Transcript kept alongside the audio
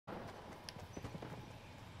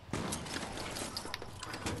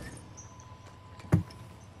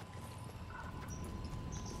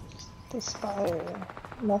The spire.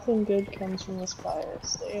 Nothing good comes from the spire.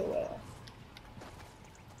 Stay away.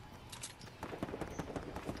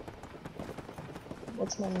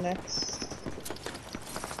 What's my next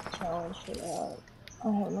challenge for that?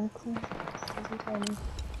 I have no clue. Doesn't tell me.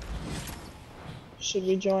 Should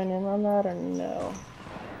we join in on that or no?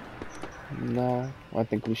 No, I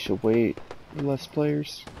think we should wait. Less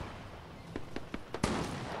players.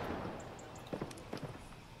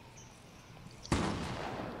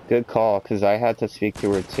 Good call, because I had to speak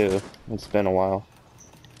to her too. It's been a while.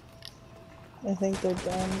 I think they're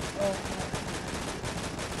done. Oh,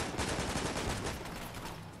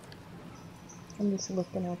 no. I'm just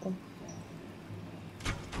looking at them.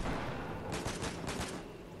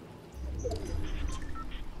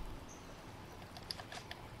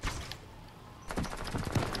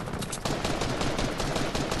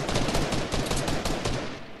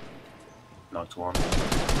 Knocked one.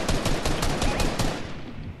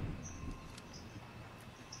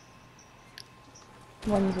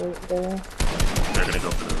 One's right there. They're gonna go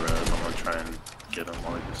for the res. I'm gonna try and get them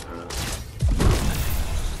while I just res.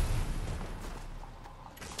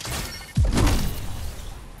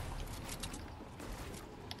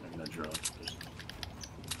 I'm gonna drop.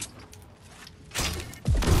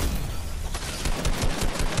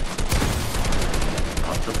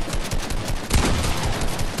 Knocked him.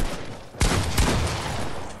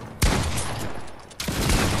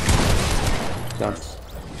 Done. Nice.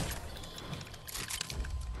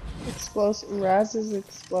 Raz's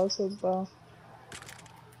explosive bow.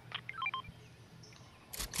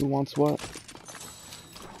 Who wants what?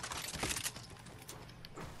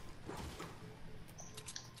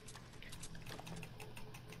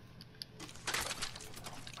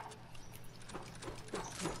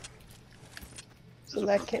 So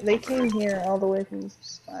they came here all the way from the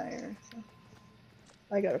spire. So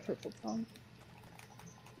I got a purple pump.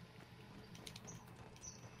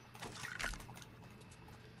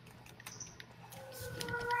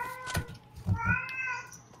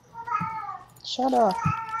 Shut up.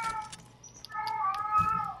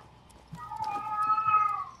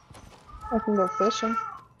 I can go fishing.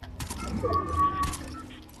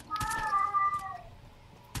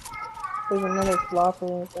 There's another flopper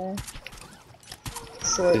right there.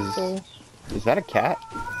 Swordfish. Is that a cat?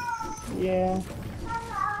 Yeah.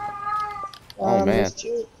 Oh man. There's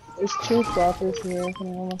two floppers here. If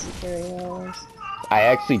anyone wants to carry those. I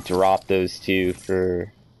actually dropped those two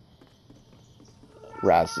for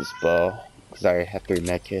Raz's bow because I have 3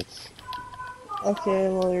 med kits. Okay,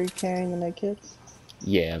 well, are you carrying the med kits?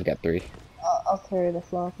 Yeah, I've got 3. I'll carry the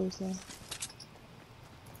floppers then.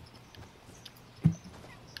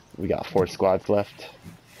 We got 4 squads left.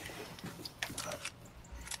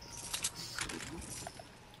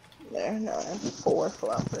 There, no, I have 4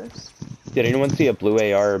 floppers. Did anyone see a blue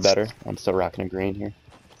AR or better? I'm still rocking a green here.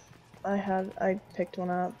 I picked one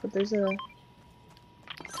up, but there's a...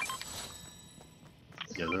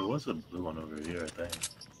 Yeah, there was a blue one over here, I think.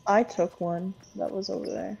 I took one that was over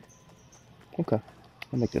there. Okay,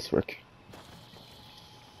 I'll make this work.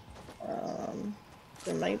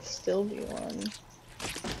 There might still be one.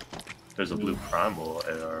 There's a blue primal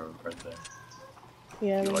AR right there.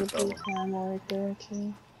 Yeah, You there's like a blue that primal right there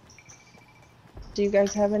too. Do you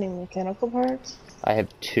guys have any mechanical parts? I have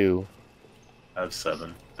 2. I have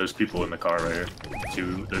 7. There's people in the car right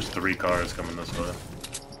here. There's 3 cars coming this way.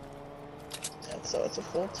 Yeah, so it's a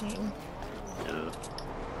full team. Yeah.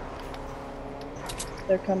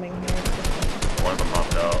 They're coming here. One of them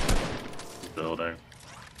hopped out. Building.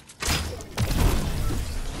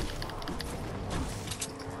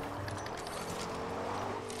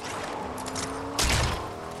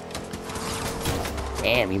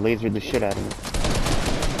 Damn, he lasered the shit out of me.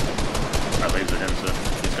 I lasered him, so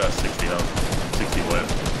he's got 60 health. 60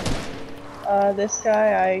 white. This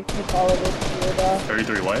guy, I took all of his shield off.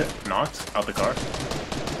 33 white. Knocked. Out the car.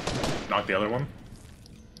 Knocked the other one.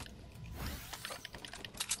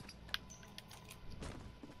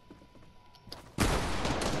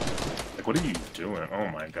 Like, what are you doing? Oh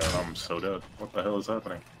my god, I'm so dead. What the hell is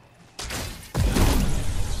happening?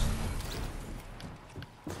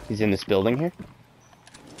 He's in this building here?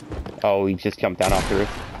 Oh, he just jumped down off the roof.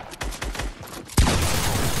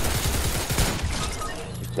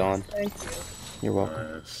 He's gone. Thank you. You're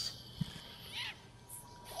welcome. Nice.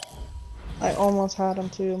 I almost had him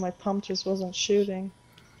too. My pump just wasn't shooting.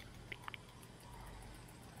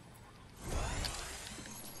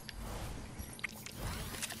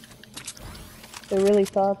 They really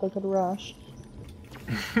thought they could rush.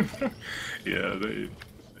 Yeah,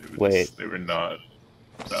 Wait. They were not.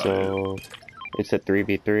 So it's a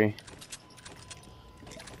 3v3.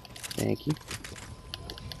 Thank you.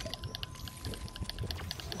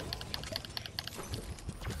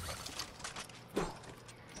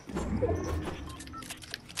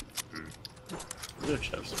 their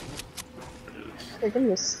chest? There it is. They can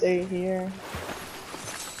just stay here.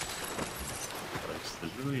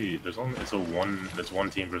 There's really, there's one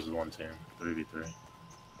team versus one team. 3v3.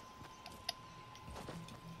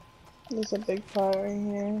 There's a big pot right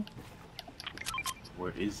here.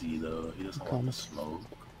 Where is he though? He doesn't want to smoke.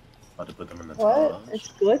 About to put them in the What? Taj. It's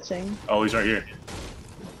glitching. Oh, he's right here.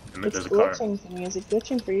 And It's there's a car. glitching to me. Is it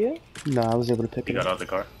glitching for you? No, I was able to pick He it got up. out the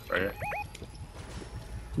car. Right here.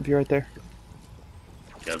 Be right there.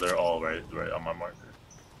 Yeah, they're all right on my marker.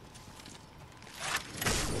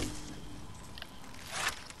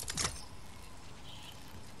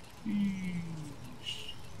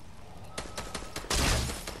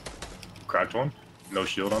 Cracked one. No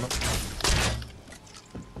shield on him.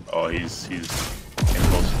 Oh, he's getting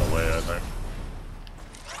close to the way, I think.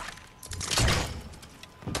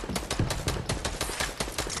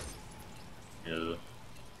 Yeah.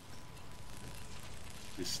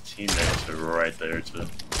 His teammates are right there too.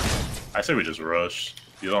 I say we just rush.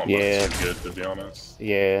 You don't look Yeah. too good, to be honest.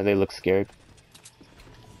 Yeah, they look scared.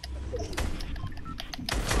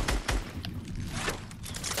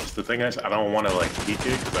 The thing is, I don't want to like peek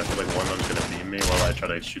it because I feel like one of them's gonna beat me while I try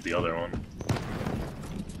to shoot the other one.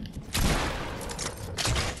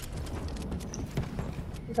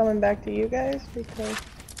 I'm coming back to you guys because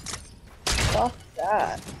fuck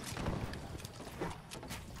that.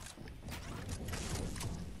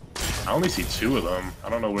 I only see two of them. I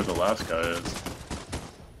don't know where the last guy is.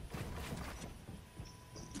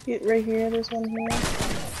 Get right here. There's one here.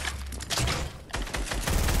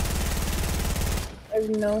 I have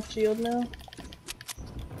no shield now.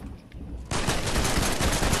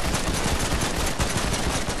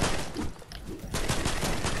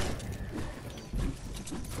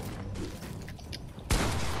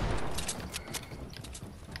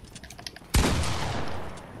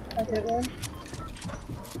 I hit one.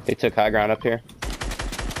 They took high ground up here.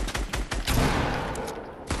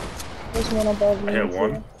 There's one above me. I hit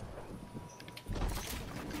one. too.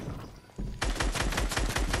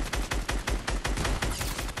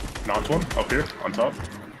 Knocked one up here on top.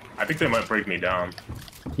 I think they might break me down.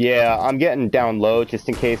 Yeah, I'm getting down low just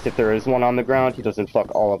in case if there is one on the ground, he doesn't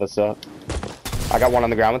fuck all of us up. I got one on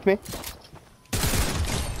the ground with me.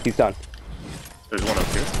 He's done. There's one up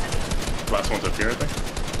here. Last one's up here, I think.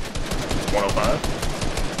 105.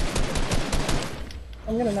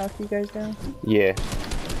 I'm gonna knock you guys down. Yeah.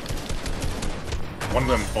 One of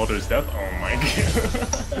them falters death. Oh my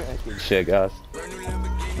god. Good shit, guys.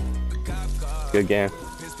 Good game.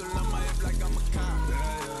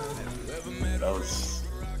 That was.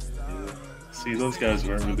 See, those guys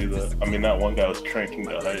weren't really the. I mean, that one guy was cranking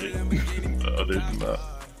the height. Other than that.